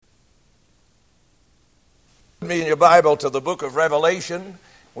me in your Bible to the book of Revelation.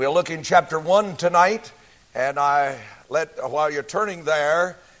 We'll look in chapter 1 tonight. And while you're turning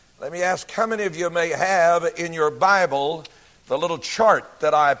there, let me ask how many of you may have in your Bible the little chart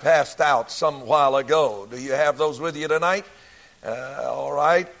that I passed out some while ago. Do you have those with you tonight? All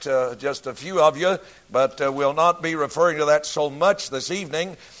right, just a few of you, but we'll not be referring to that so much this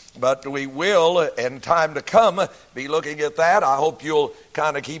evening. But we will, in time to come, be looking at that. I hope you'll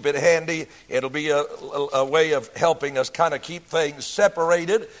kind of keep it handy. It'll be a way of helping us kind of keep things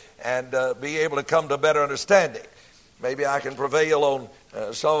separated and be able to come to a better understanding. Maybe I can prevail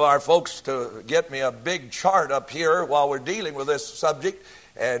on some of our folks to get me a big chart up here while we're dealing with this subject,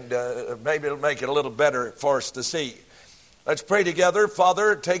 and maybe it'll make it a little better for us to see. Let's pray together.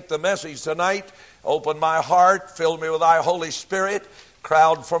 Father, take the message tonight. Open my heart. Fill me with thy Holy Spirit.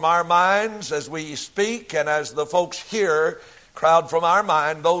 Crowd from our minds as we speak, and as the folks hear, crowd from our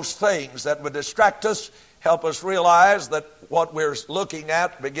mind those things that would distract us. Help us realize that what we're looking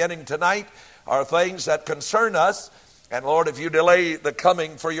at beginning tonight are things that concern us. And Lord, if you delay the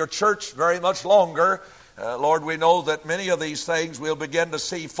coming for your church very much longer, Lord, we know that many of these things we'll begin to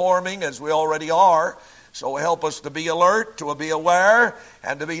see forming as we already are. So help us to be alert, to be aware,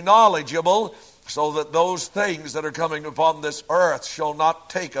 and to be knowledgeable, so that those things that are coming upon this earth shall not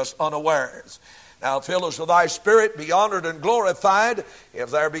take us unawares. Now fill us with thy Spirit, be honored and glorified.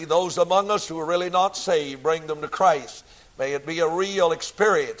 If there be those among us who are really not saved, bring them to Christ. May it be a real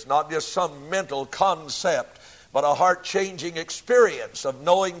experience, not just some mental concept, but a heart-changing experience of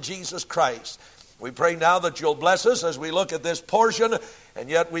knowing Jesus Christ. We pray now that you'll bless us as we look at this portion, and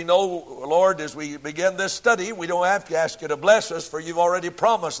yet we know, Lord, as we begin this study, we don't have to ask you to bless us, for you've already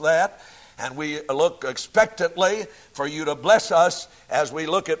promised that. And we look expectantly for you to bless us as we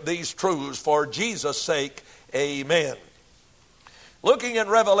look at these truths for Jesus' sake. Amen. Looking in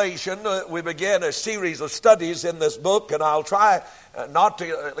Revelation, we begin a series of studies in this book, and I'll try not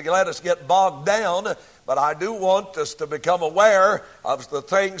to let us get bogged down, but I do want us to become aware of the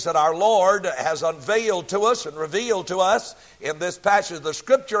things that our Lord has unveiled to us and revealed to us in this passage of the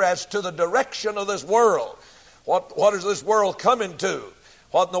Scripture as to the direction of this world. What is this world coming to?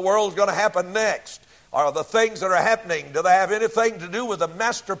 What in the world is going to happen next? Are the things that are happening, do they have anything to do with the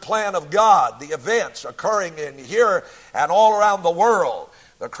master plan of God? The events occurring in here and all around the world.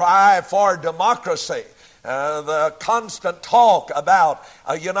 The cry for democracy. The constant talk about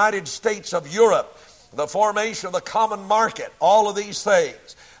a United States of Europe. The formation of the common market. All of these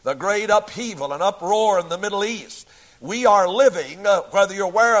things. The great upheaval and uproar in the Middle East. We are living, whether you're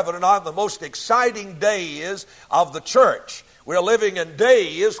aware of it or not, the most exciting days of the church. We're living in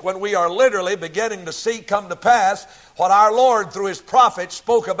days when we are literally beginning to see come to pass what our Lord through His prophets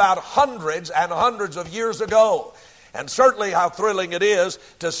spoke about hundreds and hundreds of years ago. And certainly how thrilling it is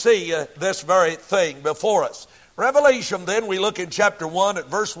to see this very thing before us. Revelation then, we look in chapter 1 at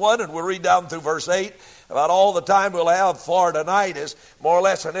verse 1, and we'll read down through verse 8. About all the time we'll have for tonight is more or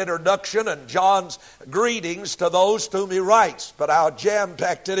less an introduction and John's greetings to those to whom he writes. But how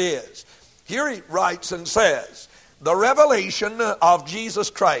jam-packed it is. Here he writes and says, the revelation of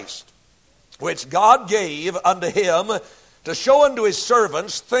Jesus Christ, which God gave unto him to show unto his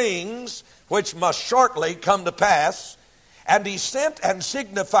servants things which must shortly come to pass. And he sent and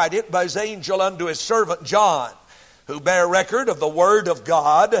signified it by his angel unto his servant John, who bear record of the word of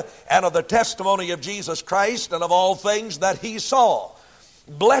God and of the testimony of Jesus Christ and of all things that he saw.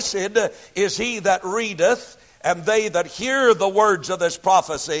 Blessed is he that readeth, and they that hear the words of this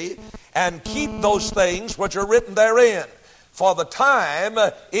prophecy, and keep those things which are written therein, for the time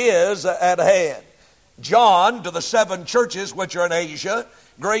is at hand. John, to the 7 churches which are in Asia,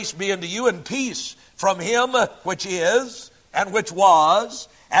 grace be unto you and peace from him which is, and which was,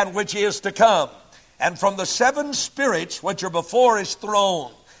 and which is to come, and from the 7 spirits which are before his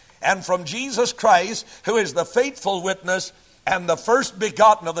throne, and from Jesus Christ, who is the faithful witness, and the first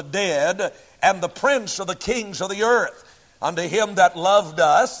begotten of the dead, and the prince of the kings of the earth, unto him that loved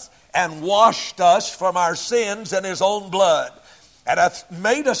us, and washed us from our sins in his own blood, and hath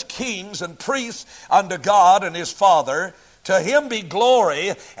made us kings and priests unto God and his Father. To him be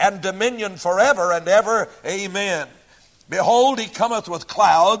glory and dominion forever and ever. Amen. Behold, he cometh with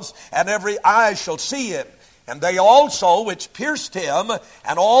clouds, and every eye shall see him, and they also which pierced him,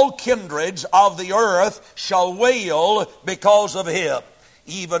 and all kindreds of the earth shall wail because of him.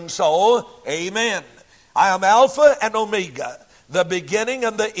 Even so, amen. I am Alpha and Omega, the beginning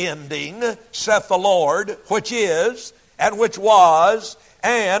and the ending, saith the Lord, which is, and which was,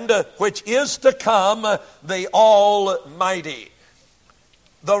 and which is to come, the Almighty.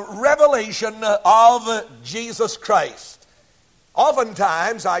 The revelation of Jesus Christ.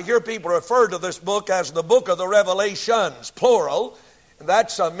 Oftentimes I hear people refer to this book as the book of the Revelations, plural.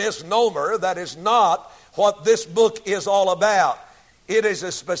 That's a misnomer. That is not what this book is all about. It is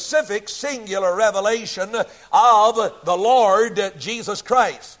a specific singular revelation of the Lord Jesus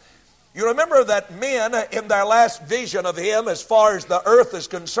Christ. You remember that men in their last vision of Him, as far as the earth is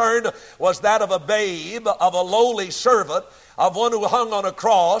concerned, was that of a babe, of a lowly servant, of one who hung on a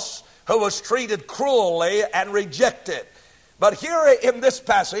cross, who was treated cruelly and rejected. But here in this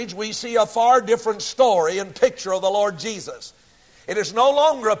passage, we see a far different story and picture of the Lord Jesus. It is no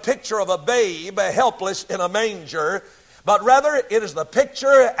longer a picture of a babe helpless in a manger, but rather it is the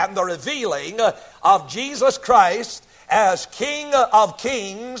picture and the revealing of Jesus Christ as King of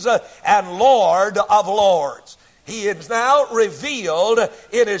kings and Lord of lords. He is now revealed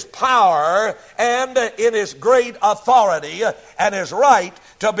in His power and in His great authority and His right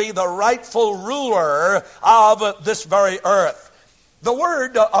to be the rightful ruler of this very earth. The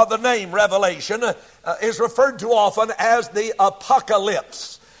word of the name Revelation is referred to often as the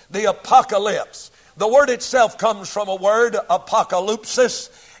Apocalypse. The Apocalypse. The word itself comes from a word, apocalypsis,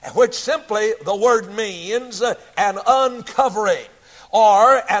 which simply the word means an uncovering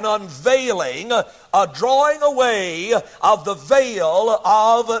or an unveiling, a drawing away of the veil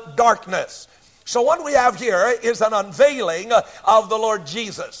of darkness. So what we have here is an unveiling of the Lord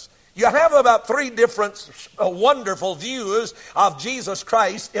Jesus. You have about three different wonderful views of Jesus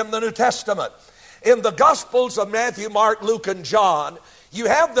Christ in the New Testament. In the Gospels of Matthew, Mark, Luke, and John, you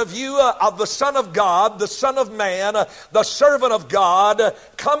have the view of the Son of God, the Son of Man, the servant of God,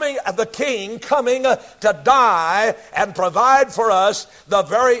 coming, the King coming to die and provide for us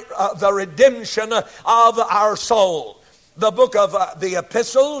the redemption of our soul. The book of the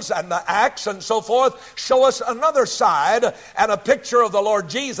epistles and the Acts and so forth show us another side and a picture of the Lord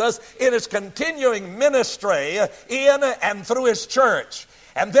Jesus in His continuing ministry in and through His church.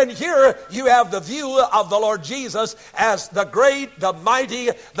 And then here you have the view of the Lord Jesus as the great, the mighty,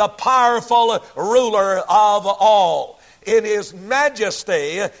 the powerful ruler of all. In His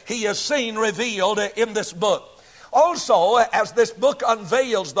majesty, He is seen revealed in this book. Also, as this book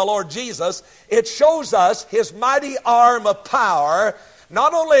unveils the Lord Jesus, it shows us His mighty arm of power,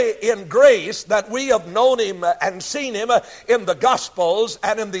 not only in grace that we have known Him and seen Him in the Gospels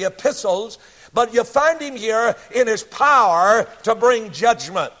and in the epistles, but you find Him here in His power to bring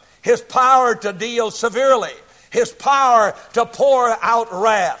judgment, His power to deal severely, His power to pour out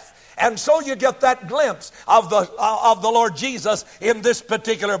wrath. And so you get that glimpse of the Lord Jesus in this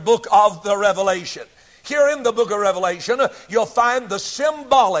particular book of the Revelation. Here in the book of Revelation, you'll find the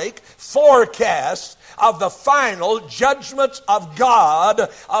symbolic forecast of the final judgments of God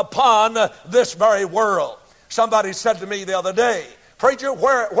upon this very world. Somebody said to me the other day, "Preacher,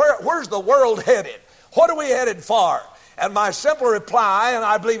 where's the world headed? What are we headed for?" And my simple reply, and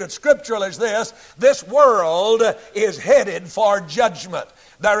I believe it's scriptural, is this world is headed for judgment.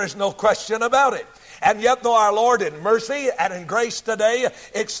 There is no question about it. And yet, though our Lord in mercy and in grace today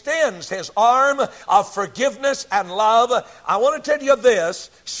extends His arm of forgiveness and love, I want to tell you this: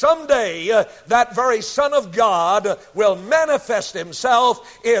 someday that very Son of God will manifest Himself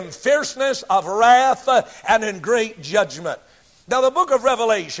in fierceness of wrath and in great judgment. Now, the book of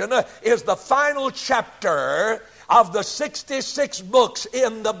Revelation is the final chapter of the 66 books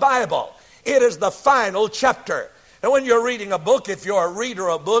in the Bible. It is the final chapter. And when you're reading a book, if you're a reader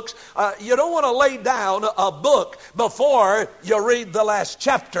of books, you don't want to lay down a book before you read the last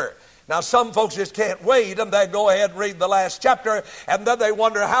chapter. Now, some folks just can't wait, and they go ahead and read the last chapter, and then they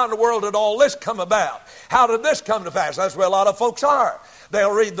wonder, how in the world did all this come about? How did this come to pass? That's where a lot of folks are.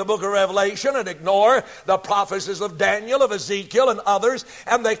 They'll read the book of Revelation and ignore the prophecies of Daniel, of Ezekiel, and others,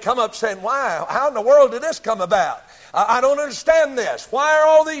 and they come up saying, "Why? How in the world did this come about? I don't understand this. Why are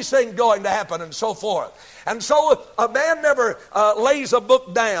all these things going to happen?" and so forth. And so a man never lays a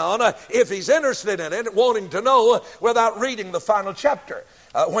book down if he's interested in it, wanting to know, without reading the final chapter.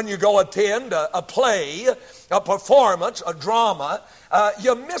 When you go attend a play, a performance, a drama,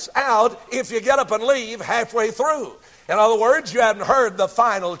 you miss out if you get up and leave halfway through. In other words, you haven't heard the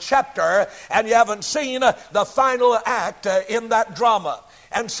final chapter and you haven't seen the final act in that drama.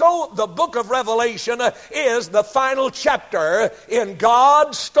 And so the book of Revelation is the final chapter in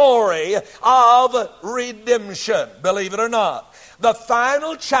God's story of redemption, believe it or not. The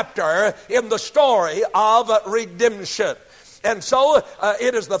final chapter in the story of redemption. And so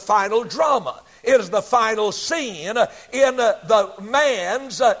it is the final drama. It is the final scene in the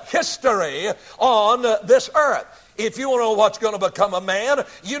man's history on this earth. If you want to know what's going to become a man,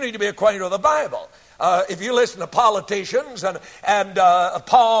 you need to be acquainted with the Bible. If you listen to politicians and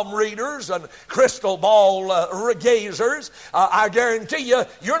palm readers and crystal ball gazers, I guarantee you,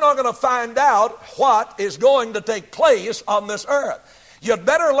 you're not going to find out what is going to take place on this earth. You'd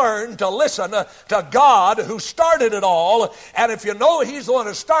better learn to listen to God who started it all. And if you know He's the one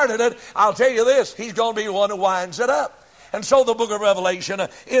who started it, I'll tell you this, He's going to be the one who winds it up. And so the book of Revelation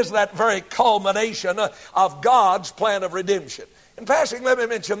is that very culmination of God's plan of redemption. In passing, let me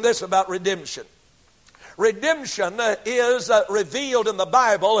mention this about redemption. Redemption is revealed in the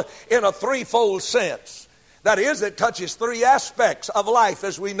Bible in a threefold sense. That is, it touches three aspects of life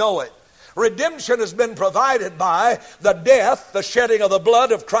as we know it. Redemption has been provided by the death, the shedding of the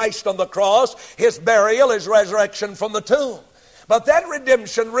blood of Christ on the cross, His burial, His resurrection from the tomb. But that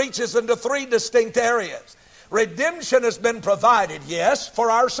redemption reaches into three distinct areas. Redemption has been provided, yes,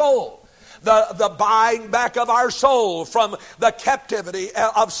 for our soul. The buying back of our soul from the captivity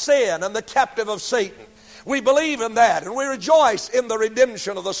of sin and the captive of Satan. We believe in that, and we rejoice in the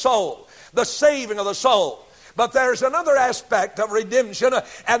redemption of the soul, the saving of the soul. But there's another aspect of redemption,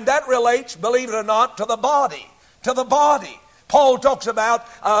 and that relates, believe it or not, to the body. To the body. Paul talks about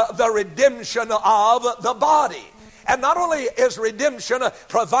the redemption of the body. And not only is redemption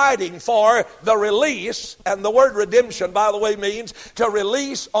providing for the release, and the word redemption, by the way, means to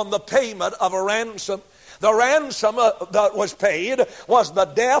release on the payment of a ransom. The ransom that was paid was the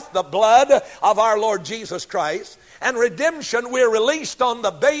death, the blood of our Lord Jesus Christ. And redemption, we're released on the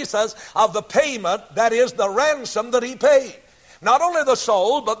basis of the payment, that is the ransom that He paid. Not only the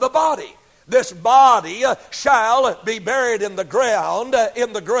soul, but the body. This body shall be buried in the ground,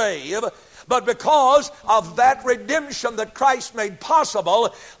 in the grave. But because of that redemption that Christ made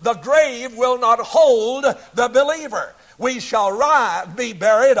possible, the grave will not hold the believer. We shall be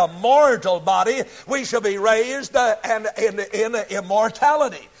buried a mortal body. We shall be raised and in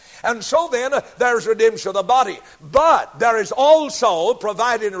immortality. And so then, there's redemption of the body. But there is also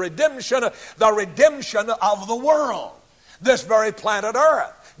provided redemption, the redemption of the world. This very planet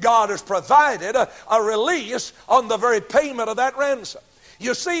Earth. God has provided a release on the very payment of that ransom.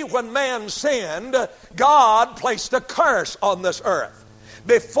 You see, when man sinned, God placed a curse on this earth.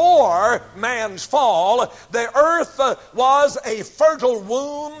 Before man's fall, the earth was a fertile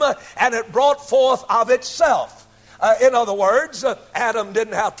womb, and it brought forth of itself. In other words, Adam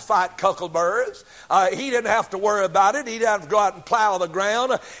didn't have to fight cuckoldburrs. He didn't have to worry about it. He didn't have to go out and plow the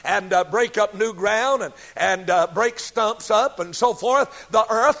ground and break up new ground and break stumps up and so forth. The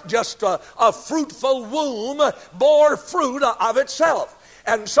earth, just a fruitful womb, bore fruit of itself.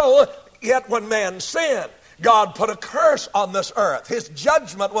 And so, yet when man sinned, God put a curse on this earth. His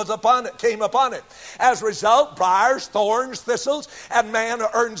judgment was upon it, came upon it. As a result, briars, thorns, thistles, and man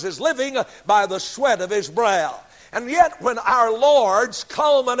earns his living by the sweat of his brow. And yet, when our Lord's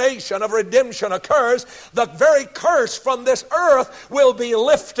culmination of redemption occurs, the very curse from this earth will be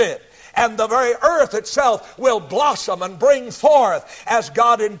lifted. And the very earth itself will blossom and bring forth as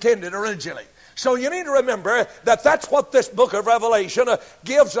God intended originally. So you need to remember that that's what this book of Revelation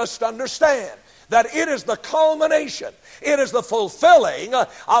gives us to understand. That it is the culmination, it is the fulfilling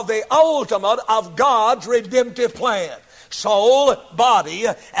of the ultimate of God's redemptive plan. Soul, body,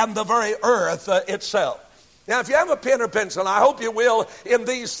 and the very earth itself. Now, if you have a pen or pencil, I hope you will in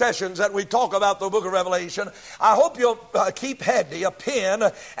these sessions that we talk about the book of Revelation, I hope you'll keep handy a pen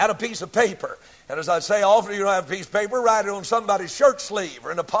and a piece of paper. And as I say often, you don't have a piece of paper, write it on somebody's shirt sleeve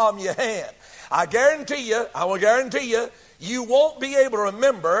or in the palm of your hand. I will guarantee you, you won't be able to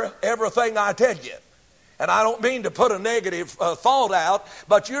remember everything I tell you. And I don't mean to put a negative thought out,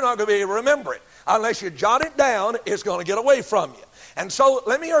 but you're not going to be able to remember it. Unless you jot it down, it's going to get away from you. And so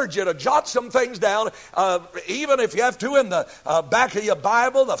let me urge you to jot some things down, even if you have to in the back of your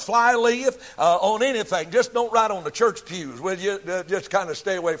Bible, the fly leaf, on anything. Just don't write on the church pews, will you? Just kind of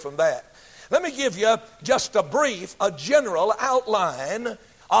stay away from that. Let me give you just a general outline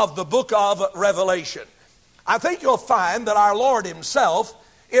of the book of Revelation. I think you'll find that our Lord Himself,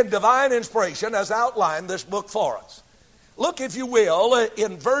 in divine inspiration, has outlined this book for us. Look, if you will,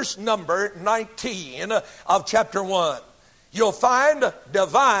 in verse number 19 of chapter 1. You'll find the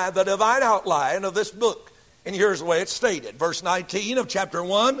divine outline of this book. And here's the way it's stated. Verse 19 of chapter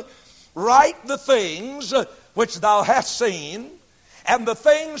 1. Write the things which thou hast seen, and the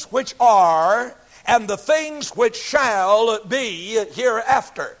things which are, and the things which shall be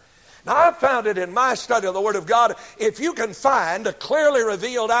hereafter. Now, I've found it in my study of the Word of God, if you can find a clearly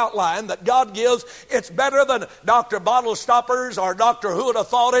revealed outline that God gives, it's better than Dr. Bottle Stoppers or Dr. Who Would Have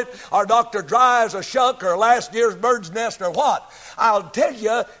Thought It or Dr. Dry as a Shuck or Last Year's Bird's Nest or what. I'll tell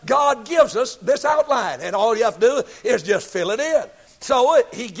you, God gives us this outline, and all you have to do is just fill it in. So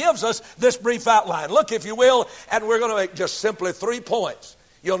he gives us this brief outline. Look, if you will, and we're going to make just simply 3 points.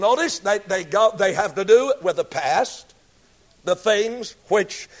 You'll notice they have to do with the past, the things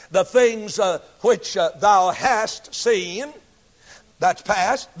which thou hast seen, that's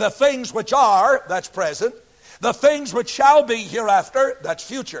past. The things which are, that's present. The things which shall be hereafter, that's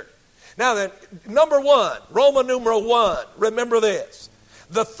future. Now then, number 1, Roman numeral 1, remember this.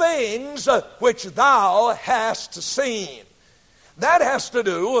 The things which thou hast seen. That has to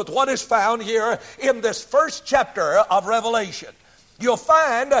do with what is found here in this first chapter of Revelation. You'll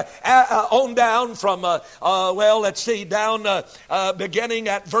find on down from, beginning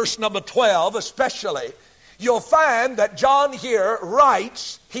at verse number 12 especially, you'll find that John here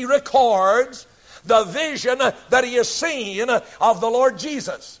writes, he records the vision that he has seen of the Lord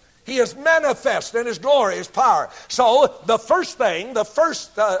Jesus. He is manifest in his glory, his power. So the first thing, the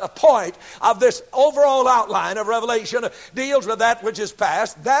first point of this overall outline of Revelation deals with that which is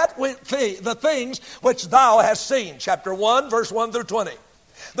past, the things which thou hast seen. Chapter 1, verse 1 through 20.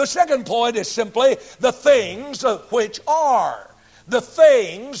 The second point is simply the things which are. The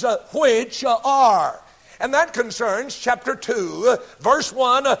things which are. And that concerns chapter 2, verse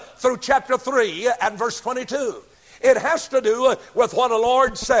 1 through chapter 3 and verse 22. It has to do with what the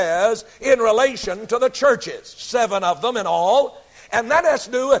Lord says in relation to the churches, 7 of them in all. And that has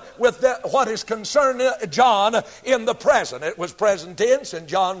to do with what is concerned John in the present. It was present tense in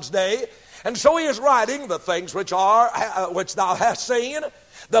John's day. And so he is writing the things which are, which thou hast seen,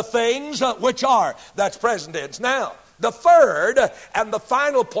 the things which are. That's present tense. Now, the third and the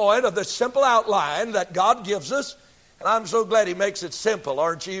final point of the simple outline that God gives us, and I'm so glad he makes it simple,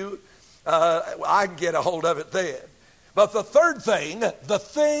 aren't you? I can get a hold of it then. But the third thing, the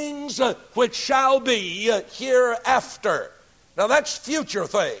things which shall be hereafter. Now that's future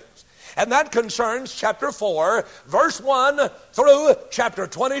things. And that concerns chapter 4, verse 1 through chapter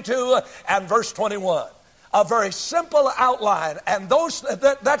 22 and verse 21. A very simple outline. And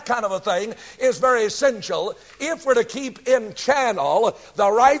that kind of a thing is very essential if we're to keep in channel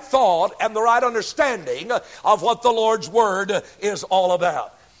the right thought and the right understanding of what the Lord's Word is all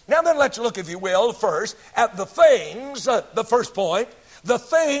about. Now then, let's look, if you will, first at the things, the first point, the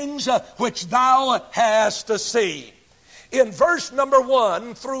things which thou hast seen. In verse number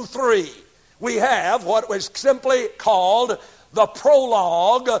 1 through 3, we have what was simply called the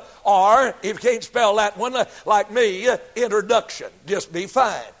prologue, or, if you can't spell that one like me, introduction. Just be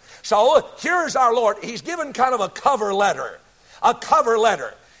fine. So, here's our Lord. He's given kind of a cover letter. A cover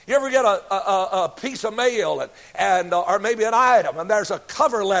letter. You ever get a piece of mail or maybe an item, and there's a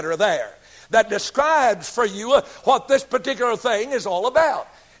cover letter there that describes for you what this particular thing is all about.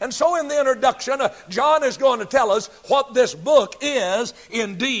 And so in the introduction, John is going to tell us what this book is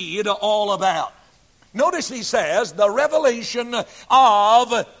indeed all about. Notice he says, the revelation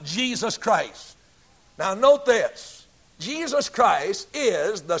of Jesus Christ. Now note this. Jesus Christ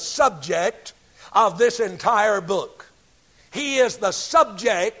is the subject of this entire book. He is the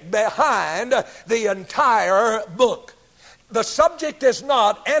subject behind the entire book. The subject is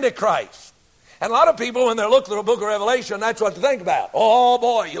not Antichrist. And a lot of people, when they look through the book of Revelation, that's what they think about. Oh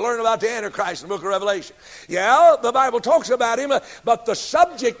boy, you learn about the Antichrist in the book of Revelation. Yeah, the Bible talks about him, but the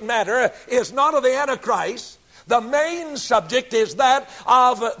subject matter is not of the Antichrist. The main subject is that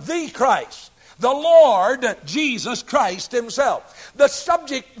of the Christ, the Lord Jesus Christ himself. The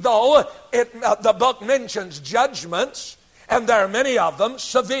subject, though, the book mentions judgments, and there are many of them,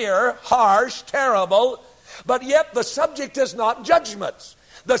 severe, harsh, terrible, but yet the subject is not judgments.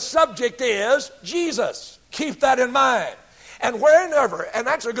 The subject is Jesus. Keep that in mind. And wherever, and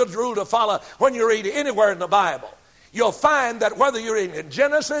that's a good rule to follow when you read anywhere in the Bible, you'll find that whether you're reading in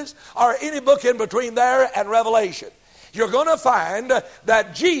Genesis or any book in between there and Revelation, you're going to find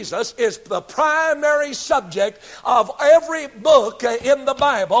that Jesus is the primary subject of every book in the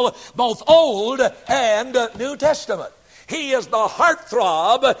Bible, both Old and New Testament. He is the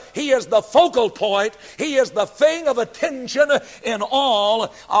heartthrob. He is the focal point. He is the thing of attention in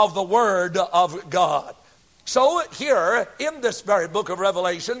all of the Word of God. So here, in this very book of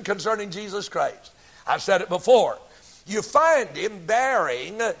Revelation concerning Jesus Christ, I've said it before, you find him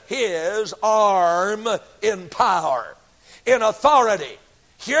bearing his arm in power, in authority.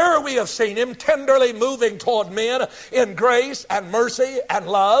 Here we have seen him tenderly moving toward men in grace and mercy and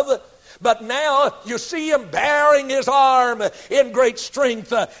love. But now you see him bearing his arm in great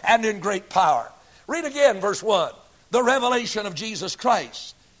strength and in great power. Read again verse 1. The revelation of Jesus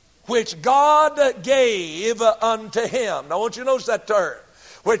Christ, which God gave unto him. Now I want you to notice that term.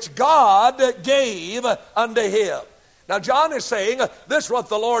 Which God gave unto him. Now John is saying this is what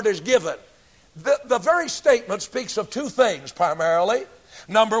the Lord has given. The very statement speaks of two things primarily.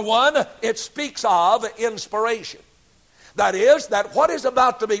 Number one, it speaks of inspiration. That is, that what is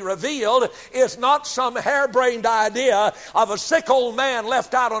about to be revealed is not some harebrained idea of a sick old man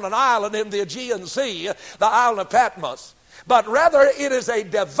left out on an island in the Aegean Sea, the island of Patmos. But rather, it is a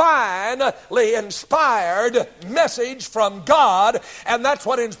divinely inspired message from God, and that's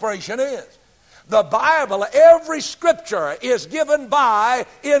what inspiration is. The Bible, every scripture is given by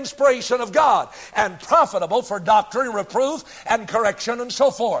inspiration of God and profitable for doctrine, reproof, and correction, and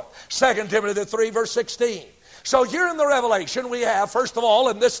so forth. 2 Timothy 3, verse 16. So here in the Revelation we have, first of all,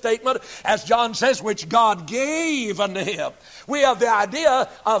 in this statement, as John says, which God gave unto him. We have the idea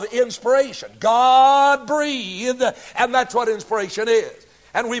of inspiration. God breathed, and that's what inspiration is.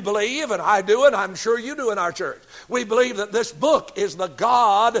 And we believe, and I do, and I'm sure you do in our church, we believe that this book is the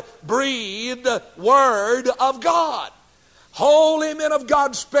God-breathed Word of God. Holy men of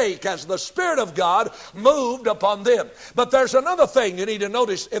God spake as the Spirit of God moved upon them. But there's another thing you need to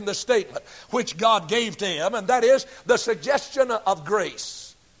notice in the statement, which God gave to him, and that is the suggestion of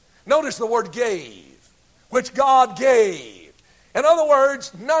grace. Notice the word gave, which God gave. In other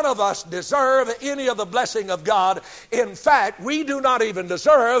words, none of us deserve any of the blessing of God. In fact, we do not even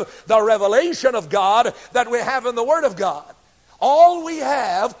deserve the revelation of God that we have in the Word of God. All we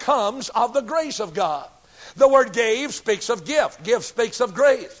have comes of the grace of God. The word gave speaks of gift. Gift speaks of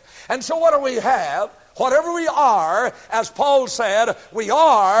grace. And so what do we have? Whatever we are, as Paul said, we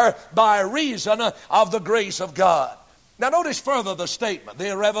are by reason of the grace of God. Now notice further the statement,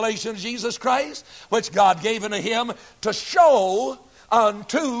 the revelation of Jesus Christ, which God gave unto him to show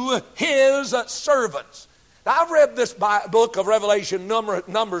unto his servants. Now I've read this book of Revelation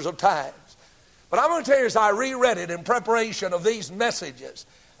numbers of times. But I'm going to tell you, as I reread it in preparation of these messages,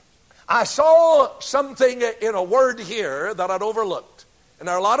 I saw something in a word here that I'd overlooked. And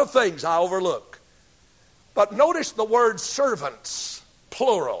there are a lot of things I overlook. But notice the word servants,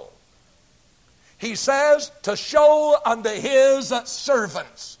 plural. He says, to show unto his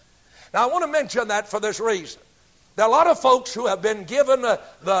servants. Now I want to mention that for this reason. There are a lot of folks who have been given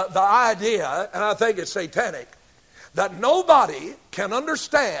the idea, and I think it's satanic, that nobody can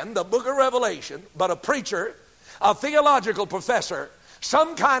understand the book of Revelation but a preacher, a theological professor,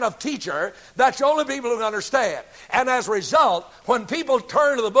 some kind of teacher. That's the only people who can understand. And as a result, when people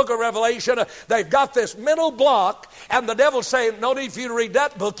turn to the book of Revelation, they've got this mental block, and the devil's saying, no need for you to read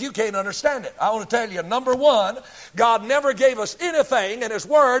that book, you can't understand it. I want to tell you, number one, God never gave us anything in His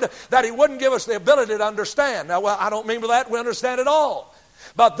Word that He wouldn't give us the ability to understand. Now, well, I don't mean by that we understand it all.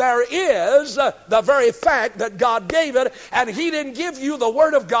 But there is the very fact that God gave it, and He didn't give you the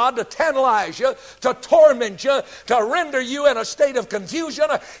Word of God to tantalize you, to torment you, to render you in a state of confusion.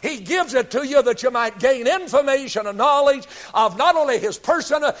 He gives it to you that you might gain information and knowledge of not only His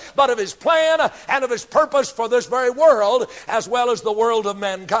person, but of His plan and of His purpose for this very world, as well as the world of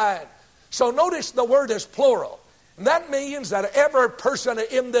mankind. So notice the word is plural. And that means that every person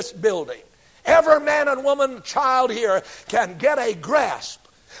in this building, every man and woman, child here, can get a grasp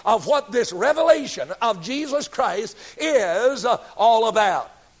of what this revelation of Jesus Christ is all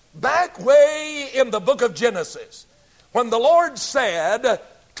about. Back way in the book of Genesis, when the Lord said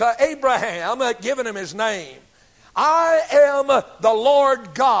to Abraham, giving him his name, I am the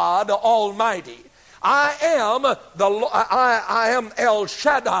Lord God Almighty. I am El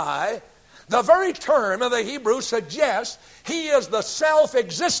Shaddai. The very term of the Hebrew suggests He is the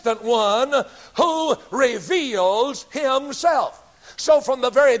self-existent one who reveals Himself. So from the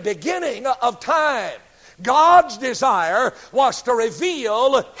very beginning of time, God's desire was to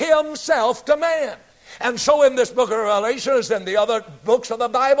reveal Himself to man. And so in this book of Revelation, as in the other books of the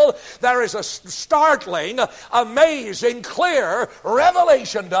Bible, there is a startling, amazing, clear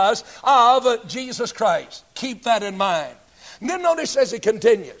revelation to us of Jesus Christ. Keep that in mind. And then notice as it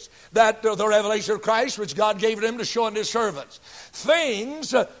continues, that the revelation of Christ, which God gave Him to show unto His servants,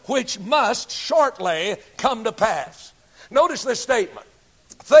 things which must shortly come to pass. Notice this statement.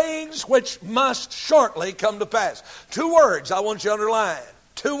 Things which must shortly come to pass. Two words I want you to underline.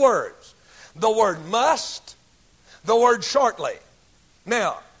 Two words. The word must, the word shortly.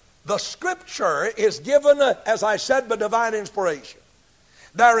 Now, the Scripture is given, as I said, by divine inspiration.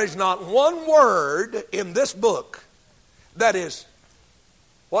 There is not one word in this book that is,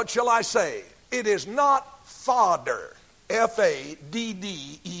 what shall I say? It is not fodder. F-A-D-D-E-R.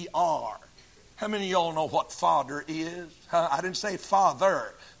 How many of y'all know what fodder is? I didn't say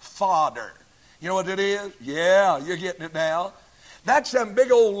father. Fodder. You know what it is? Yeah, you're getting it now. That's them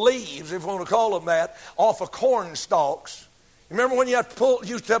big old leaves, if you want to call them that, off of corn stalks. Remember when you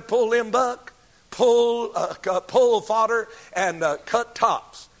used to pull them buck? Pull fodder and cut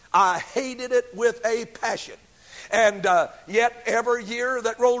tops. I hated it with a passion. And yet every year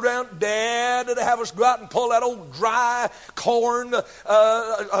that rolled around, Dad would have us go out and pull that old dry corn,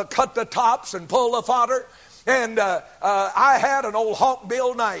 cut the tops and pull the fodder. And I had an old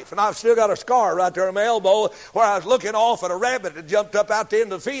hawkbill knife, and I've still got a scar right there on my elbow where I was looking off at a rabbit that jumped up out the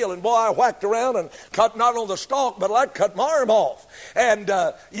end of the field, and boy, I whacked around and cut not on the stalk, but I cut my arm off. And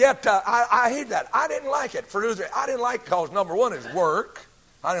yet I hated that. I didn't like it. I didn't like it because, number one, is work.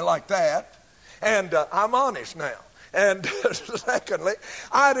 I didn't like that. And I'm honest now. And secondly,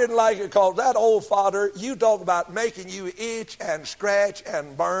 I didn't like it because that old fodder, you talk about making you itch and scratch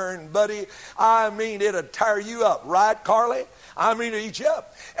and burn, buddy. I mean, it'll tear you up, right, Carly? I mean, it'll eat you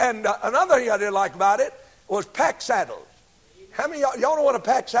up. And another thing I didn't like about it was pack saddles. How many y'all know what a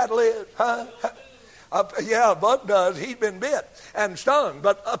pack saddle is? Huh? Yeah, Buck does. He's been bit and stung.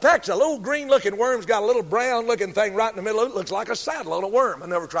 But a pack saddle, a little green-looking worm's got a little brown-looking thing right in the middle of it. It looks like a saddle on a worm. I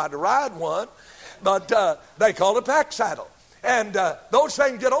never tried to ride one. But they call it a pack saddle. And those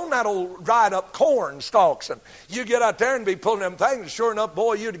things get on that old dried up corn stalks. And you get out there and be pulling them things. And sure enough,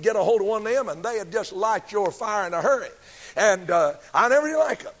 boy, you'd get a hold of one of them and they'd just light your fire in a hurry. And I never did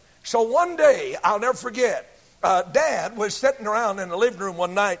like them. So one day, I'll never forget, Dad was sitting around in the living room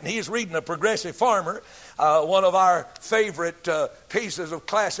one night and he's reading A Progressive Farmer, one of our favorite pieces of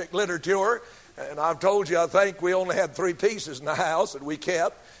classic literature. And I've told you, I think we only had 3 pieces in the house that we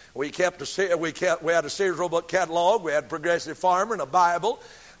kept. We had a Sears Roebuck catalog. We had Progressive Farmer and a Bible.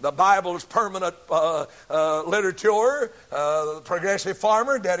 The Bible is permanent literature. The Progressive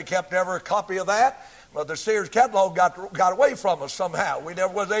Farmer, Daddy kept every copy of that. But the Sears catalog got away from us somehow. We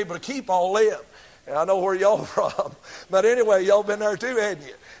never was able to keep all them. And I know where y'all from. But anyway, y'all been there too, hadn't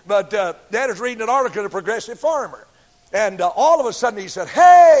you? But Dad is reading an article in the Progressive Farmer. And all of a sudden he said,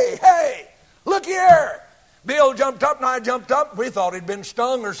 hey, look here. Bill jumped up and I jumped up. We thought he'd been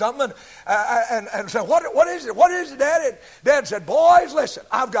stung or something. And said, what is it? What is it, Dad? And Dad said, boys, listen,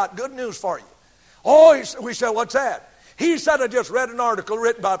 I've got good news for you. Oh, we said, what's that? He said, I just read an article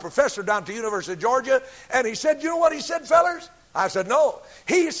written by a professor down at the University of Georgia. And he said, you know what he said, fellers? I said, no.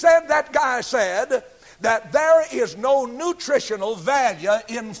 He said, that guy said that there is no nutritional value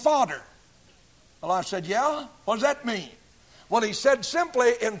in fodder. Well, I said, yeah? What does that mean? Well, he said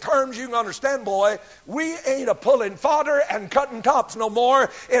simply in terms you can understand, boy, we ain't a pulling fodder and cutting tops no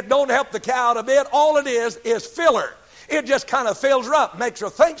more. It don't help the cow a bit. All it is filler. It just kind of fills her up, makes her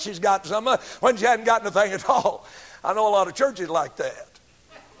think she's got something when she hadn't got anything at all. I know a lot of churches like that.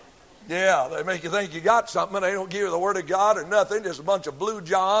 Yeah, they make you think you got something, and they don't give you the Word of God or nothing. Just a bunch of Blue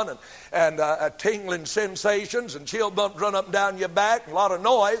John and tingling sensations and chill bumps run up and down your back and a lot of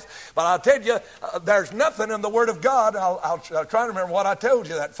noise. But I'll tell you, there's nothing in the Word of God. I'll try to remember what I told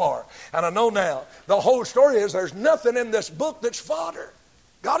you that for. And I know now. The whole story is there's nothing in this book that's fodder.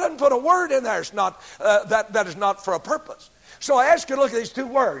 God doesn't put a word in there. It's not, that is not for a purpose. So I ask you to look at these 2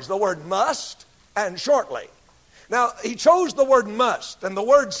 words, the word must and shortly. Now, he chose the word must, and the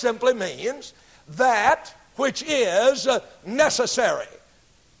word simply means that which is necessary.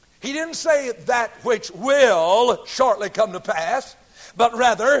 He didn't say that which will shortly come to pass, but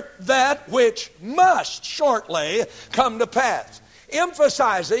rather that which must shortly come to pass,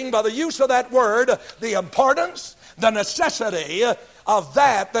 emphasizing by the use of that word the importance, the necessity of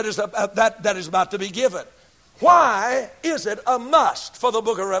that is about to be given. Why is it a must for the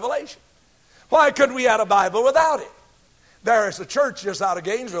book of Revelation? Why couldn't we have a Bible without it? There is a church just out of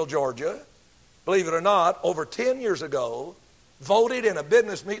Gainesville, Georgia, believe it or not, over 10 years ago, voted in a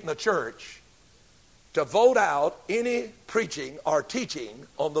business meeting of the church to vote out any preaching or teaching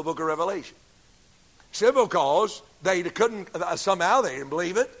on the book of Revelation. Simply because they couldn't, somehow they didn't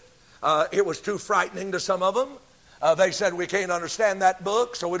believe it. It was too frightening to some of them. They said, we can't understand that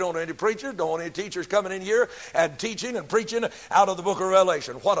book, so we don't want any preachers, don't want any teachers coming in here and teaching and preaching out of the book of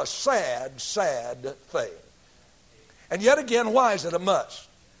Revelation. What a sad, sad thing. And yet again, why is it a must?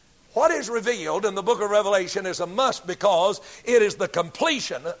 What is revealed in the book of Revelation is a must because it is the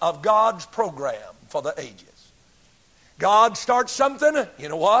completion of God's program for the ages. God starts something, you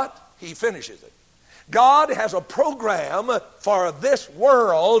know what? He finishes it. God has a program for this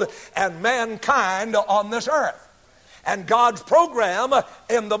world and mankind on this earth. And God's program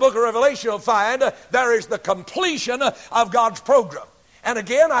in the book of Revelation, you'll find there is the completion of God's program. And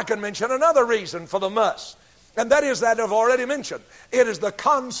again, I can mention another reason for the must. And that is that I've already mentioned. It is the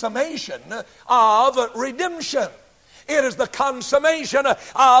consummation of redemption. It is the consummation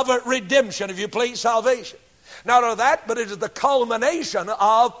of redemption, if you please, salvation. Not only that, but it is the culmination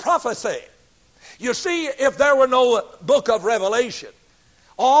of prophecy. You see, if there were no book of Revelation,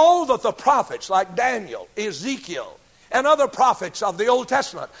 all that the prophets like Daniel, Ezekiel, and other prophets of the Old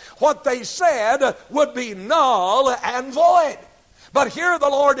Testament. What they said would be null and void. But here the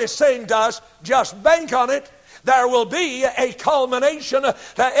Lord is saying to us, just bank on it. There will be a culmination to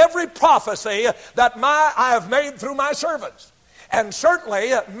every prophecy that I have made through my servants. And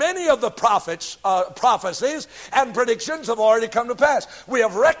certainly, many of the prophecies and predictions have already come to pass. We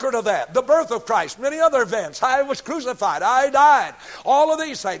have record of that. The birth of Christ, many other events. I was crucified. I died. All of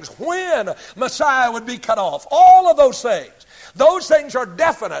these things. When Messiah would be cut off. All of those things. Those things are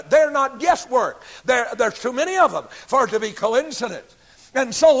definite. They're not guesswork. There's too many of them for it to be coincidence.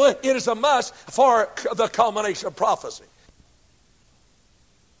 And so it is a must for the culmination of prophecy.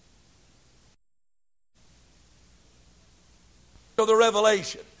 So the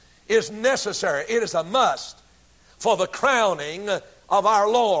revelation is necessary. It is a must for the crowning of our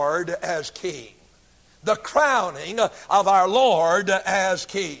Lord as King. The crowning of our Lord as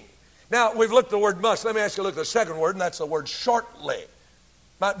King. Now, we've looked at the word must. Let me ask you to look at the second word, and that's the word shortly.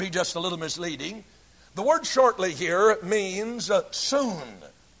 Might be just a little misleading. The word shortly here means soon.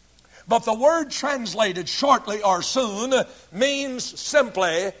 But the word translated shortly or soon means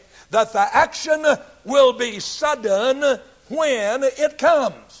simply that the action will be sudden when it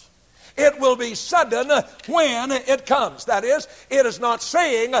comes. It will be sudden when it comes. That is, it is not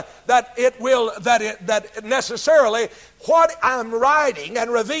saying that necessarily what I'm writing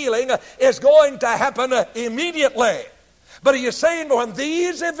and revealing is going to happen immediately. But he is saying when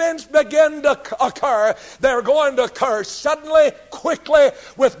these events begin to occur, they're going to occur suddenly, quickly,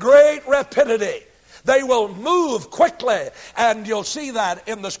 with great rapidity. They will move quickly, and you'll see that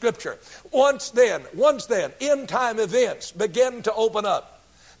in the Scripture. Once then, end-time events begin to open up.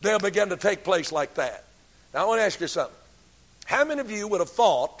 They'll begin to take place like that. Now, I want to ask you something. How many of you would have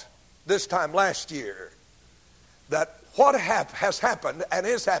thought this time last year that what has happened and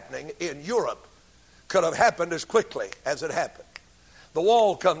is happening in Europe could have happened as quickly as it happened? The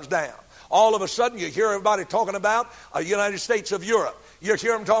wall comes down. All of a sudden, you hear everybody talking about the United States of Europe. You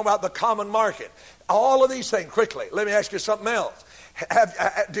hear them talking about the common market. All of these things quickly. Let me ask you something else.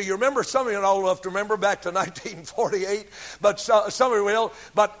 Do you remember, some of you are old enough to remember back to 1948, but some of you will,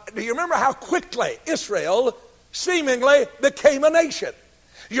 but do you remember how quickly Israel seemingly became a nation?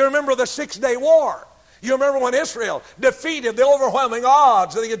 You remember the 6-day war. You remember when Israel defeated the overwhelming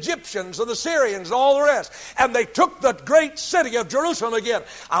odds of the Egyptians and the Syrians and all the rest, and they took the great city of Jerusalem again.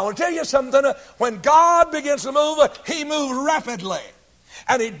 I want to tell you something. When God begins to move, He moves rapidly.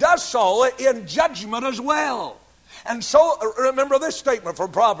 And He does so in judgment as well. And so remember this statement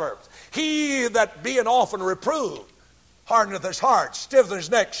from Proverbs. He that being often reproved hardeneth his heart, stiffeneth his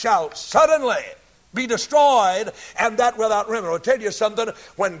neck, shall suddenly be destroyed, and that without remedy. I'll tell you something.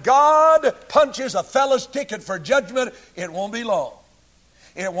 When God punches a fellow's ticket for judgment, it won't be long.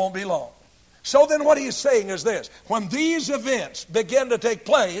 It won't be long. So then what he's saying is this. When these events begin to take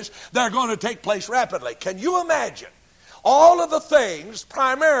place, they're going to take place rapidly. Can you imagine all of the things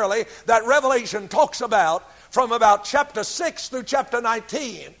primarily that Revelation talks about from about chapter 6 through chapter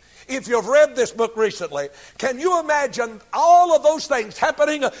 19? If you've read this book recently, can you imagine all of those things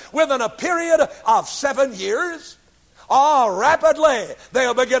happening within a period of 7 years? Rapidly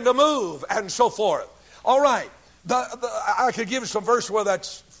they'll begin to move and so forth. All right. I could give you some verse where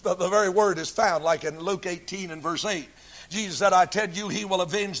that's the very word is found, like in Luke 18 and verse 8. Jesus said, I tell you, He will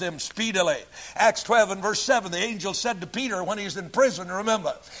avenge them speedily. Acts 12 and verse 7, the angel said to Peter when he's in prison,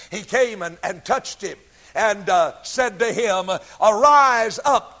 remember, he came and touched him and said to him, arise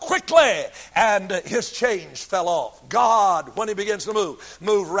up quickly. And his chains fell off. God, when He begins to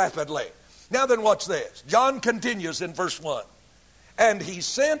move rapidly. Now then, watch this. John continues in verse 1. And He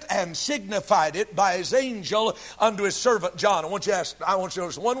sent and signified it by His angel unto His servant John. I want you to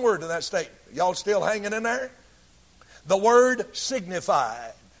notice one word in that statement. Y'all still hanging in there? The word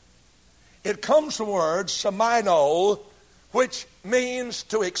signified. It comes from the word semino, which means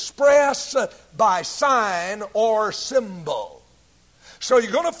to express by sign or symbol. So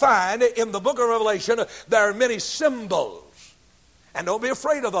you're going to find in the book of Revelation there are many symbols. And don't be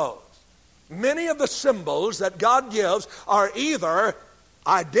afraid of those. Many of the symbols that God gives are either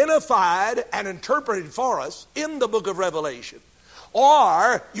identified and interpreted for us in the book of Revelation,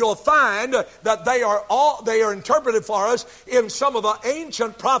 or you'll find that they are interpreted for us in some of the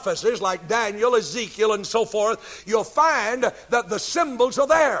ancient prophecies like Daniel, Ezekiel, and so forth. You'll find that the symbols are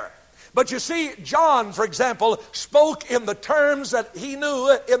there. But you see, John, for example, spoke in the terms that he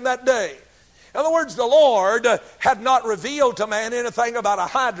knew in that day. In other words, the Lord had not revealed to man anything about a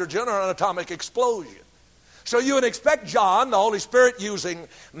hydrogen or an atomic explosion. So you would expect John, the Holy Spirit, using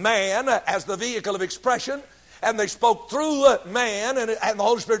man as the vehicle of expression, and they spoke through man, and the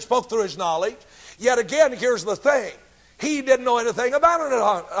Holy Spirit spoke through His knowledge. Yet again, here's the thing. He didn't know anything about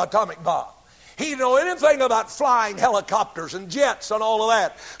an atomic bomb. He didn't know anything about flying helicopters and jets and all of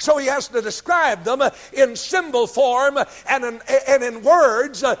that. So he has to describe them in symbol form and in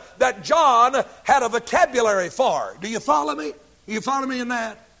words that John had a vocabulary for. Do you follow me? You follow me in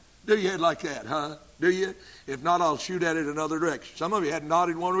that? Do you like that, huh? Do you? If not, I'll shoot at it another direction. Some of you hadn't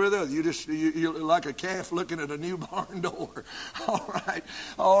nodded one way or the other. You're like a calf looking at a new barn door. All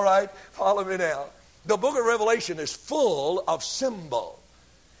right. Follow me now. The book of Revelation is full of symbols.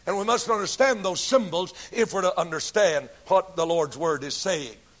 And we must understand those symbols if we're to understand what the Lord's Word is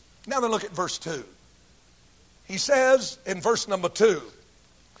saying. Now then look at verse 2. He says in verse number 2,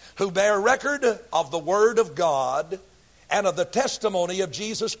 who bear record of the Word of God and of the testimony of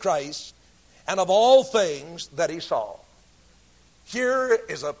Jesus Christ and of all things that he saw. Here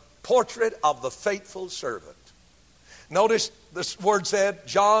is a portrait of the faithful servant. Notice this word said,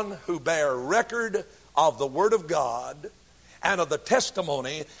 John, who bear record of the Word of God and of the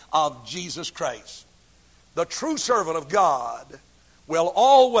testimony of Jesus Christ. The true servant of God will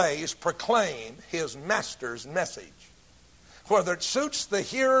always proclaim his master's message, whether it suits the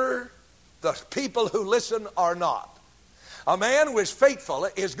hearer, the people who listen, or not. A man who is faithful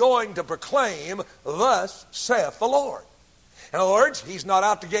is going to proclaim, thus saith the Lord. In other words, he's not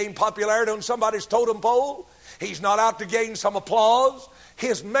out to gain popularity on somebody's totem pole. He's not out to gain some applause.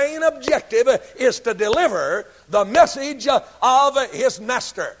 His main objective is to deliver the message of his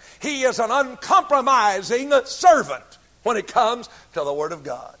master. He is an uncompromising servant when it comes to the Word of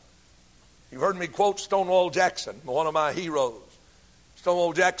God. You've heard me quote Stonewall Jackson, one of my heroes.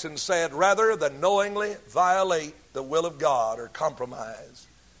 Stonewall Jackson said, rather than knowingly violate the will of God or compromise,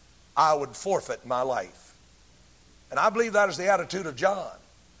 I would forfeit my life. And I believe that is the attitude of John.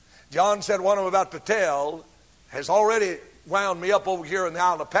 John said, what I'm about to tell has already wound me up over here in the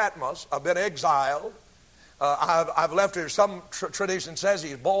island of Patmos. I've been exiled. I've left here. Some tradition says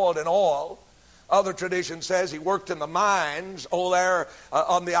he's boiled in oil. Other tradition says he worked in the mines over there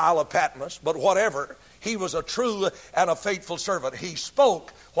on the Isle of Patmos. But whatever, he was a true and a faithful servant. He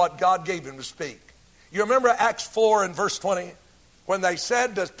spoke what God gave him to speak. You remember Acts 4 and verse 20? When they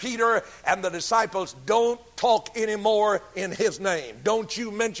said to Peter and the disciples, don't talk anymore in his name. Don't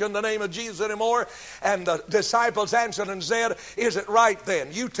you mention the name of Jesus anymore. And the disciples answered and said, is it right then?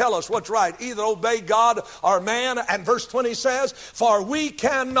 You tell us what's right. Either obey God or man. And verse 20 says, for we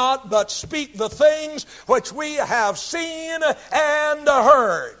cannot but speak the things which we have seen and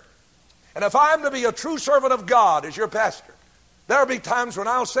heard. And if I'm to be a true servant of God as your pastor, there'll be times when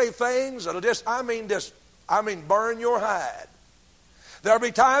I'll say things that'll burn your hide. There'll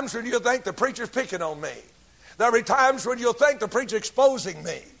be times when you'll think the preacher's picking on me. There'll be times when you'll think the preacher's exposing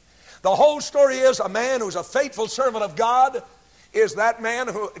me. The whole story is a man who's a faithful servant of God is that man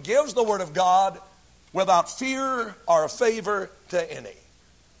who gives the Word of God without fear or favor to any.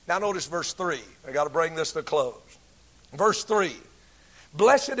 Now notice verse 3. I've got to bring this to a close. Verse 3.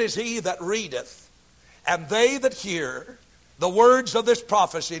 Blessed is he that readeth, and they that hear the words of this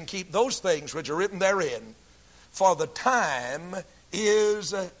prophecy, and keep those things which are written therein, for the time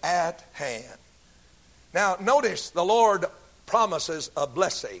is at hand. Now notice the Lord promises a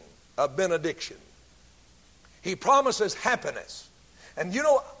blessing, a benediction. He promises happiness. And you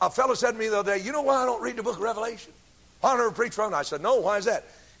know, a fellow said to me the other day, you know why I don't read the book of Revelation? Why I never preach from it? I said, no, why is that?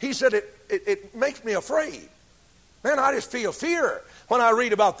 He said, it makes me afraid. Man, I just feel fear when I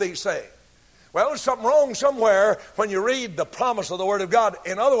read about these things. Well, there's something wrong somewhere when you read the promise of the Word of God.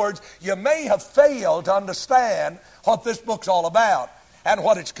 In other words, you may have failed to understand what this book's all about and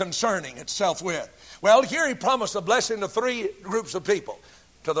what it's concerning itself with. Well, here he promised a blessing to three groups of people.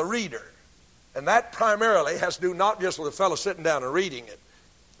 To the reader. And that primarily has to do not just with the fellow sitting down and reading it,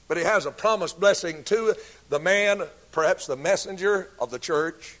 but he has a promised blessing to the man, perhaps the messenger of the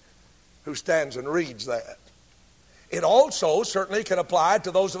church, who stands and reads that. It also certainly can apply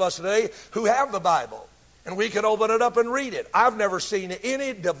to those of us today who have the Bible. And we can open it up and read it. I've never seen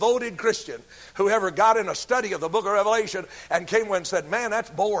any devoted Christian who ever got in a study of the book of Revelation and came away and said, man, that's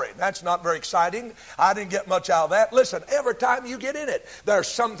boring. That's not very exciting. I didn't get much out of that. Listen, every time you get in it, there's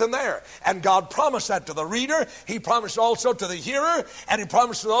something there. And God promised that to the reader. He promised also to the hearer. And he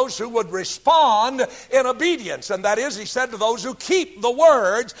promised to those who would respond in obedience. And that is, he said to those who keep the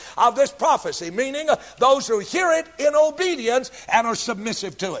words of this prophecy, meaning those who hear it in obedience and are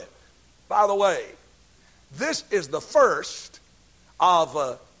submissive to it. By the way, this is the first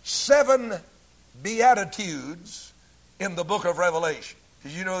of 7 beatitudes in the book of Revelation.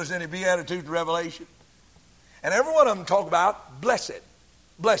 Did you know there's any beatitudes in Revelation? And every one of them talk about blessed.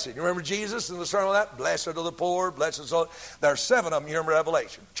 Blessed. You remember Jesus in the sermon on that? Blessed are the poor, blessed are the... There are 7 of them here in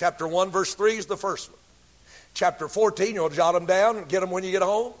Revelation. Chapter 1, verse 3 is the first one. chapter 14. You'll jot them down and get them when you get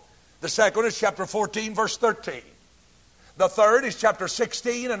home. The second one is chapter 14, verse 13. The third is chapter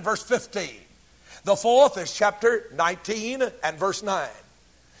 16 and verse 15. The fourth is chapter 19 and verse 9.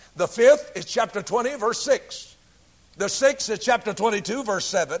 The fifth is chapter 20, verse 6. The sixth is chapter 22, verse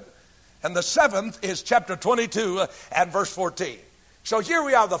 7. And the seventh is chapter 22 and verse 14. So here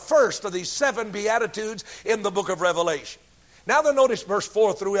we are, the first of these 7 Beatitudes in the book of Revelation. Now then, notice verse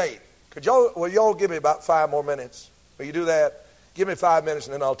 4 through 8. Will y'all give me about 5 more minutes? Will you do that? Give me 5 minutes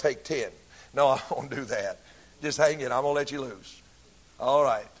and then I'll take 10. No, I won't do that. Just hang in. I'm going to let you loose. All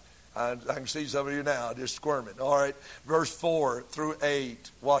right. I can see some of you now just squirming. All right. Verse 4 through 8.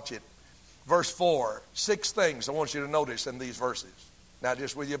 Watch it. Verse 4. 6 things I want you to notice in these verses. Now,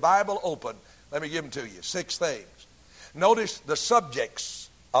 just with your Bible open, let me give them to you. 6 things. Notice the subjects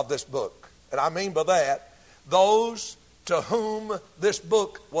of this book. And I mean by that, those to whom this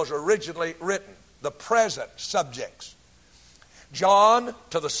book was originally written. The present subjects. John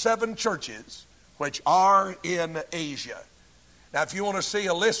to the 7 churches which are in Asia. Now, if you want to see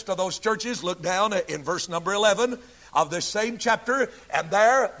a list of those churches, look down in verse number 11 of this same chapter, and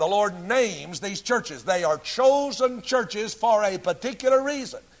there the Lord names these churches. They are chosen churches for a particular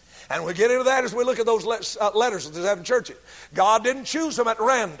reason. And we'll get into that as we look at those letters of the 7 churches. God didn't choose them at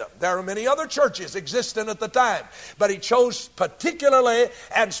random. There are many other churches existing at the time. But He chose particularly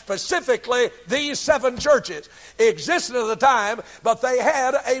and specifically these 7 churches existed at the time, but they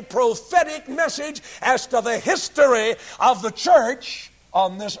had a prophetic message as to the history of the church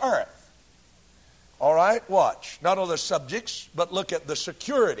on this earth. All right, watch. Not only the subjects, but look at the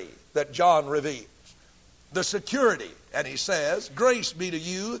security that John reveals. The security. And he says, grace be to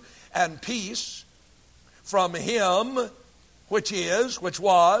you and peace from Him which is, which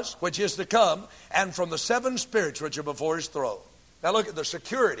was, which is to come, and from the 7 spirits which are before His throne. Now look at the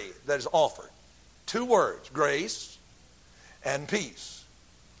security that is offered. 2 words, grace and peace.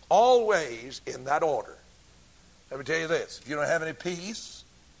 Always in that order. Let me tell you this. If you don't have any peace,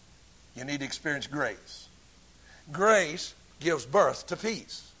 you need to experience grace. Grace gives birth to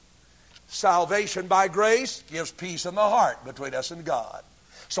peace. Salvation by grace gives peace in the heart between us and God.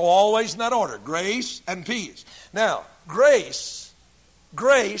 So always in that order, grace and peace. Now, grace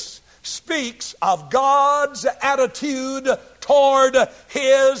speaks of God's attitude toward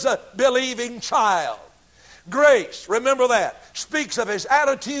His believing child. Grace, remember that, speaks of His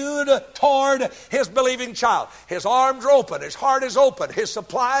attitude toward His believing child. His arms are open, His heart is open, His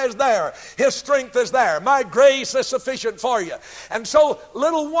supply is there, His strength is there. My grace is sufficient for you. And so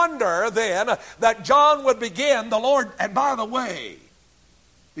little wonder then that John would begin, the Lord, and by the way,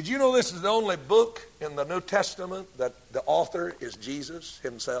 did you know this is the only book in the New Testament that the author is Jesus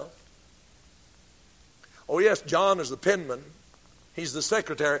Himself? Oh yes, John is the penman, he's the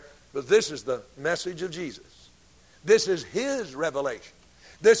secretary, but this is the message of Jesus. This is His revelation.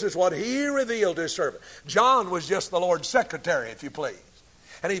 This is what He revealed to His servant. John was just the Lord's secretary, if you please.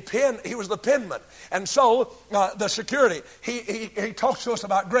 And he was the penman. And so, the security, he talks to us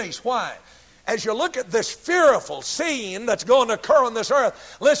about grace. Why? As you look at this fearful scene that's going to occur on this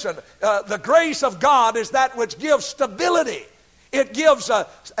earth, listen, the grace of God is that which gives stability. It gives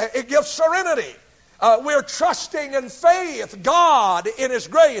serenity. We're trusting in faith, God in His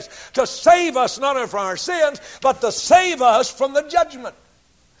grace, to save us not only from our sins, but to save us from the judgment.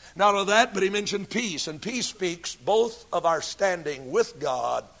 Not only that, but he mentioned peace. And peace speaks both of our standing with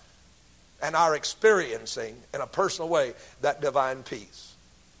God and our experiencing in a personal way that divine peace.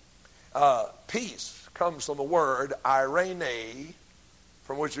 Peace comes from the word irene,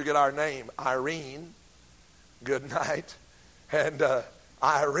 from which we get our name, Irene, good night, and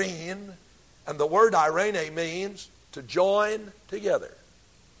Irene. And the word irene means to join together.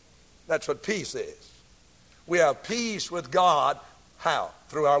 That's what peace is. We have peace with God. How?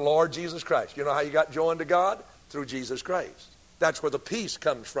 Through our Lord Jesus Christ. You know how you got joined to God? Through Jesus Christ. That's where the peace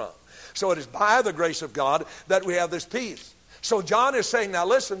comes from. So it is by the grace of God that we have this peace. So John is saying, now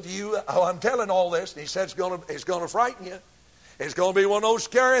listen to you. Oh, I'm telling all this. And he said it's going to frighten you. It's going to be one of those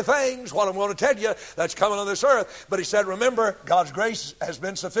scary things, what I'm going to tell you, that's coming on this earth. But he said, remember, God's grace has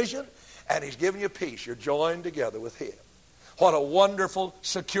been sufficient. And He's given you peace. You're joined together with Him. What a wonderful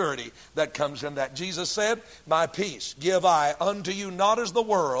security that comes in that. Jesus said, my peace give I unto you, not as the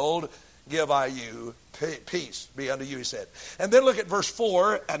world give I you. Peace be unto you, He said. And then look at verse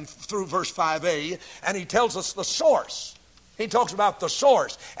 4 and through verse 5a, and He tells us the source. He talks about the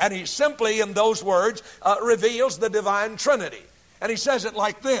source. And He simply, in those words, reveals the divine Trinity. And He says it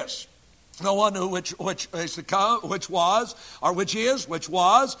like this. The one who which is to come, which was, or which is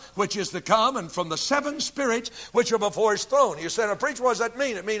to come, and from the 7 spirits which are before His throne. You said, preacher, what does that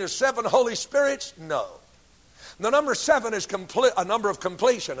mean? It means 7 Holy Spirits? No. The number 7 is a number of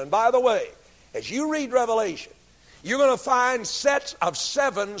completion. And by the way, as you read Revelation, you're going to find sets of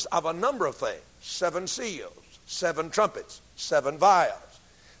 7s of a number of things. 7 seals, 7 trumpets, 7 vials,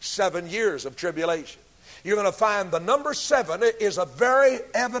 7 years of tribulation. You're going to find the number 7 is a very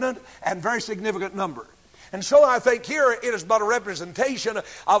evident and very significant number. And so I think here it is but a representation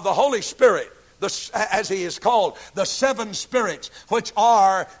of the Holy Spirit, as he is called, the 7 spirits which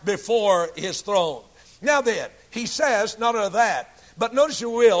are before his throne. Now then, he says, not only that, but notice you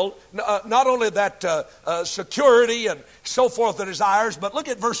will, not only that security and so forth that is ours, but look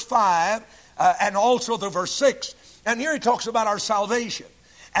at verse 5 and also the verse 6. And here he talks about our salvation.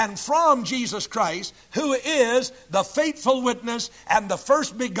 And from Jesus Christ, who is the faithful witness and the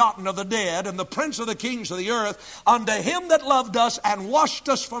first begotten of the dead and the prince of the kings of the earth, unto him that loved us and washed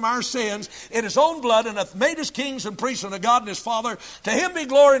us from our sins in his own blood and hath made us kings and priests unto God and his Father, to him be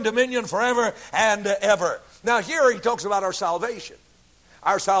glory and dominion forever and ever. Now here he talks about our salvation.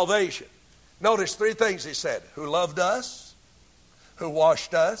 Our salvation. Notice 3 things he said. Who loved us, who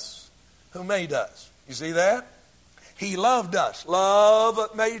washed us, who made us. You see that? He loved us.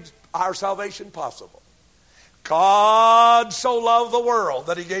 Love made our salvation possible. God so loved the world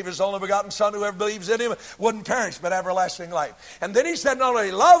that he gave his only begotten Son. Whoever believes in him wouldn't perish but everlasting life. And then he said not only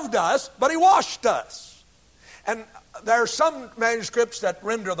he loved us, but he washed us. And there are some manuscripts that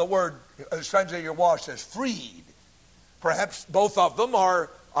render the word translated washed as freed. Perhaps both of them are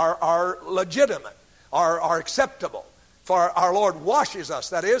legitimate, are acceptable. For our Lord washes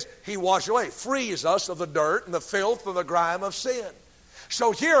us. That is, he washes away, frees us of the dirt and the filth and the grime of sin.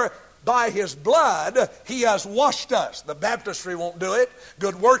 So here, by his blood, he has washed us. The baptistry won't do it.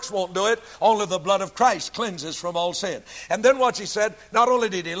 Good works won't do it. Only the blood of Christ cleanses from all sin. And then what he said, not only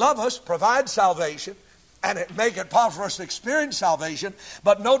did he love us, provide salvation, and make it possible for us to experience salvation,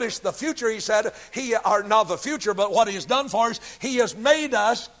 but notice the future, he said, not the future, but what he has done for us, he has made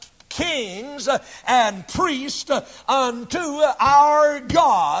us kings and priests unto our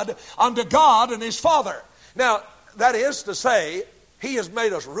God, unto God and his Father. Now, that is to say, he has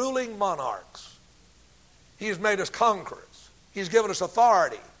made us ruling monarchs. He has made us conquerors. He's given us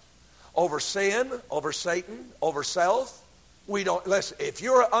authority over sin, over Satan, over self. Listen, if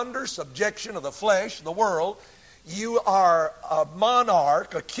you're under subjection of the flesh, the world, you are a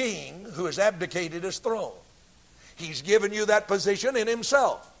monarch, a king who has abdicated his throne. He's given you that position in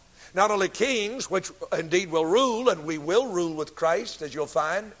himself. Not only kings, which indeed will rule, and we will rule with Christ, as you'll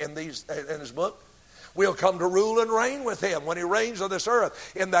find in his book. We'll come to rule and reign with him when he reigns on this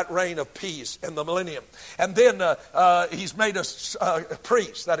earth in that reign of peace in the millennium. And then he's made us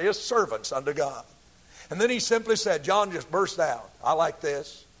priests, that is, servants unto God. And then he simply said, John just burst out. I like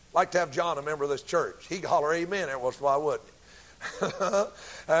this. I'd like to have John a member of this church. He'd holler amen every once in a while, wouldn't he?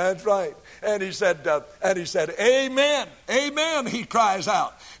 That's right. And he said, amen, amen, he cries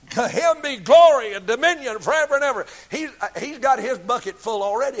out. To him be glory and dominion forever and ever. He's got his bucket full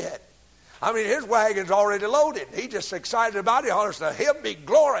already. I mean, his wagon's already loaded. He's just excited about it. He hollers, to him be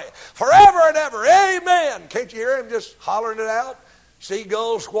glory forever and ever. Amen. Can't you hear him just hollering it out?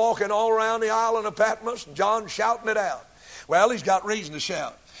 Seagulls squawking all around the island of Patmos, and John shouting it out. Well, he's got reason to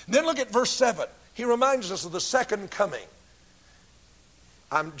shout. And then look at verse 7. He reminds us of the second coming.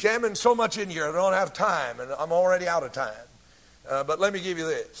 I'm jamming so much in here, I don't have time, and I'm already out of time. But let me give you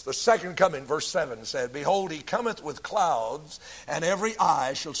this. The second coming, verse 7 said, Behold, he cometh with clouds, and every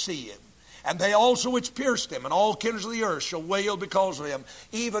eye shall see him. And they also which pierced him, and all kindreds of the earth shall wail because of him.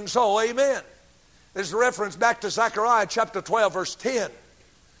 Even so, amen. This is a reference back to Zechariah chapter 12, verse 10.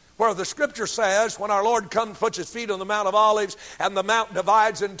 Where the scripture says, when our Lord comes, puts his feet on the Mount of Olives, and the mount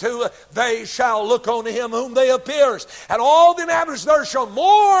divides in two, they shall look on him whom they have pierced. And all the inhabitants there shall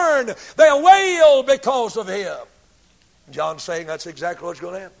mourn, they'll wail because of him. John's saying that's exactly what's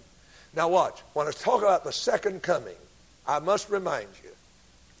going to happen. Now watch, when I talk about the second coming, I must remind you,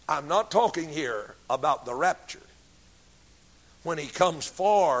 I'm not talking here about the rapture. When he comes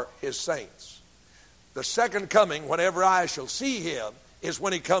for his saints. The second coming, whenever I shall see him, is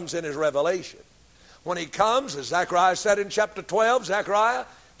when he comes in his revelation. When he comes, as Zechariah said in chapter 12, Zechariah,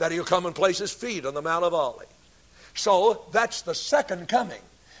 that he'll come and place his feet on the Mount of Olives. So that's the second coming.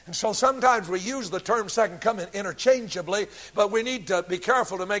 And so sometimes we use the term second coming interchangeably, but we need to be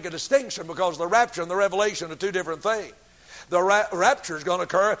careful to make a distinction because the rapture and the revelation are two different things. The rapture is going to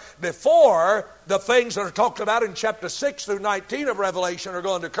occur before the things that are talked about in chapter 6 through 19 of Revelation are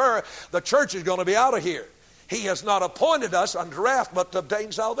going to occur. The church is going to be out of here. He has not appointed us unto wrath, but to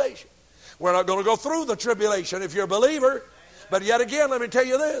obtain salvation. We're not going to go through the tribulation if you're a believer. But yet again, let me tell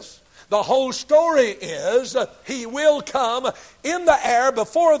you this. The whole story is he will come in the air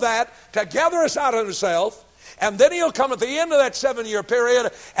before that to gather us out of himself And then he'll come at the end of that 7-year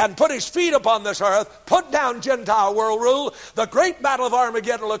period and put his feet upon this earth, put down Gentile world rule. The great battle of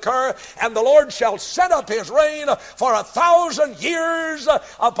Armageddon will occur, and the Lord shall set up his reign for 1,000 years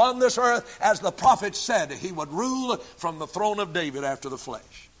upon this earth, as the prophet said he would rule from the throne of David after the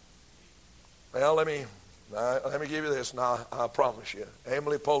flesh. Well, let me give you this now. I promise you.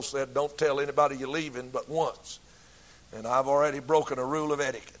 Emily Post said, don't tell anybody you're leaving but once. And I've already broken a rule of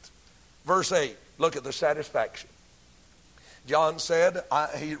etiquette. Verse 8, look at the satisfaction. John said,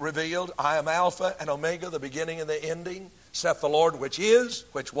 he revealed, I am Alpha and Omega, the beginning and the ending, saith the Lord, which is,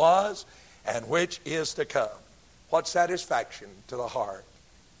 which was, and which is to come. What satisfaction to the heart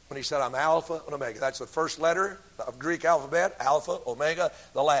when he said, I'm Alpha and Omega. That's the first letter of Greek alphabet, Alpha, Omega,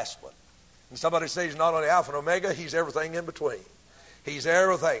 the last one. And somebody says he's not only Alpha and Omega, he's everything in between. He's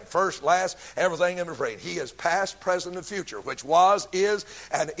everything. First, last, everything in between. He is past, present, and future, which was, is,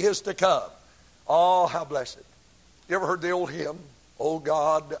 and is to come. Oh, how blessed. You ever heard the old hymn, O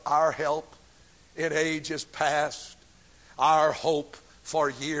God, our help in ages past, our hope for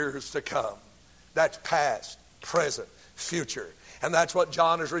years to come? That's past, present, future. And that's what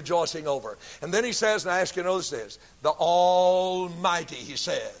John is rejoicing over. And then he says, and I ask you to notice this, the Almighty, he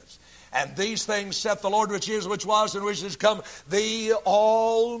says. And these things saith the Lord, which is, which was, and which is to come, the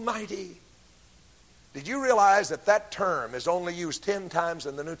Almighty. Did you realize that that term is only used 10 times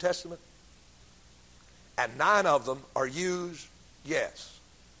in the New Testament? And 9 of them are used, yes,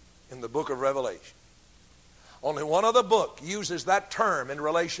 in the book of Revelation. Only one other book uses that term in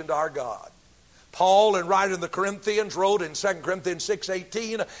relation to our God. Paul, in writing to the Corinthians, wrote in 2 Corinthians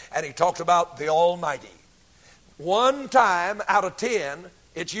 6:18, and he talked about the Almighty. 1 time out of 10,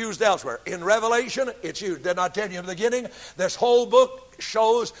 it's used elsewhere. In Revelation, it's used. Didn't I tell you in the beginning? This whole book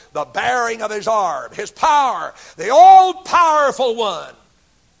shows the bearing of his arm, his power, the all-powerful one.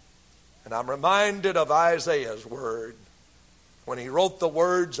 And I'm reminded of Isaiah's word when he wrote the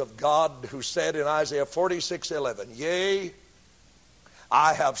words of God, who said in Isaiah 46:11, Yea,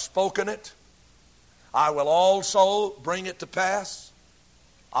 I have spoken it. I will also bring it to pass.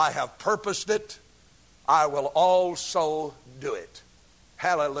 I have purposed it. I will also do it.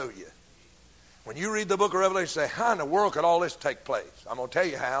 Hallelujah. When you read the book of Revelation, you say, how in the world could all this take place? I'm going to tell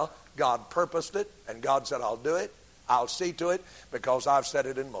you how. God purposed it, and God said, I'll do it. I'll see to it, because I've set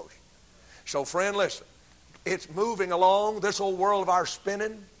it in motion. So, friend, listen. It's moving along, this old world of ours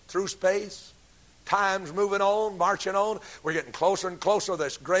spinning through space. Time's moving on, marching on. We're getting closer and closer to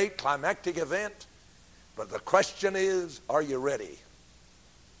this great climactic event. But the question is, are you ready?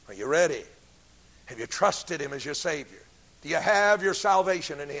 Are you ready? Have you trusted him as your Savior? Do you have your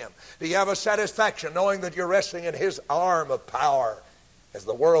salvation in him? Do you have a satisfaction knowing that you're resting in his arm of power as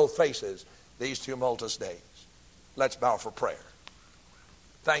the world faces these tumultuous days? Let's bow for prayer.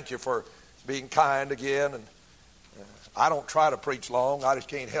 Thank you for being kind again. And I don't try to preach long. I just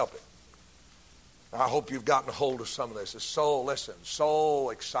can't help it. I hope you've gotten a hold of some of this. It's so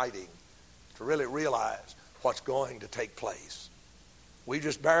exciting to really realize what's going to take place. We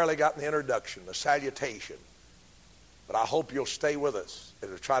just barely got the introduction, the salutation. But I hope you'll stay with us as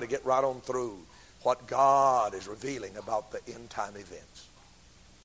we try to get right on through what God is revealing about the end time events.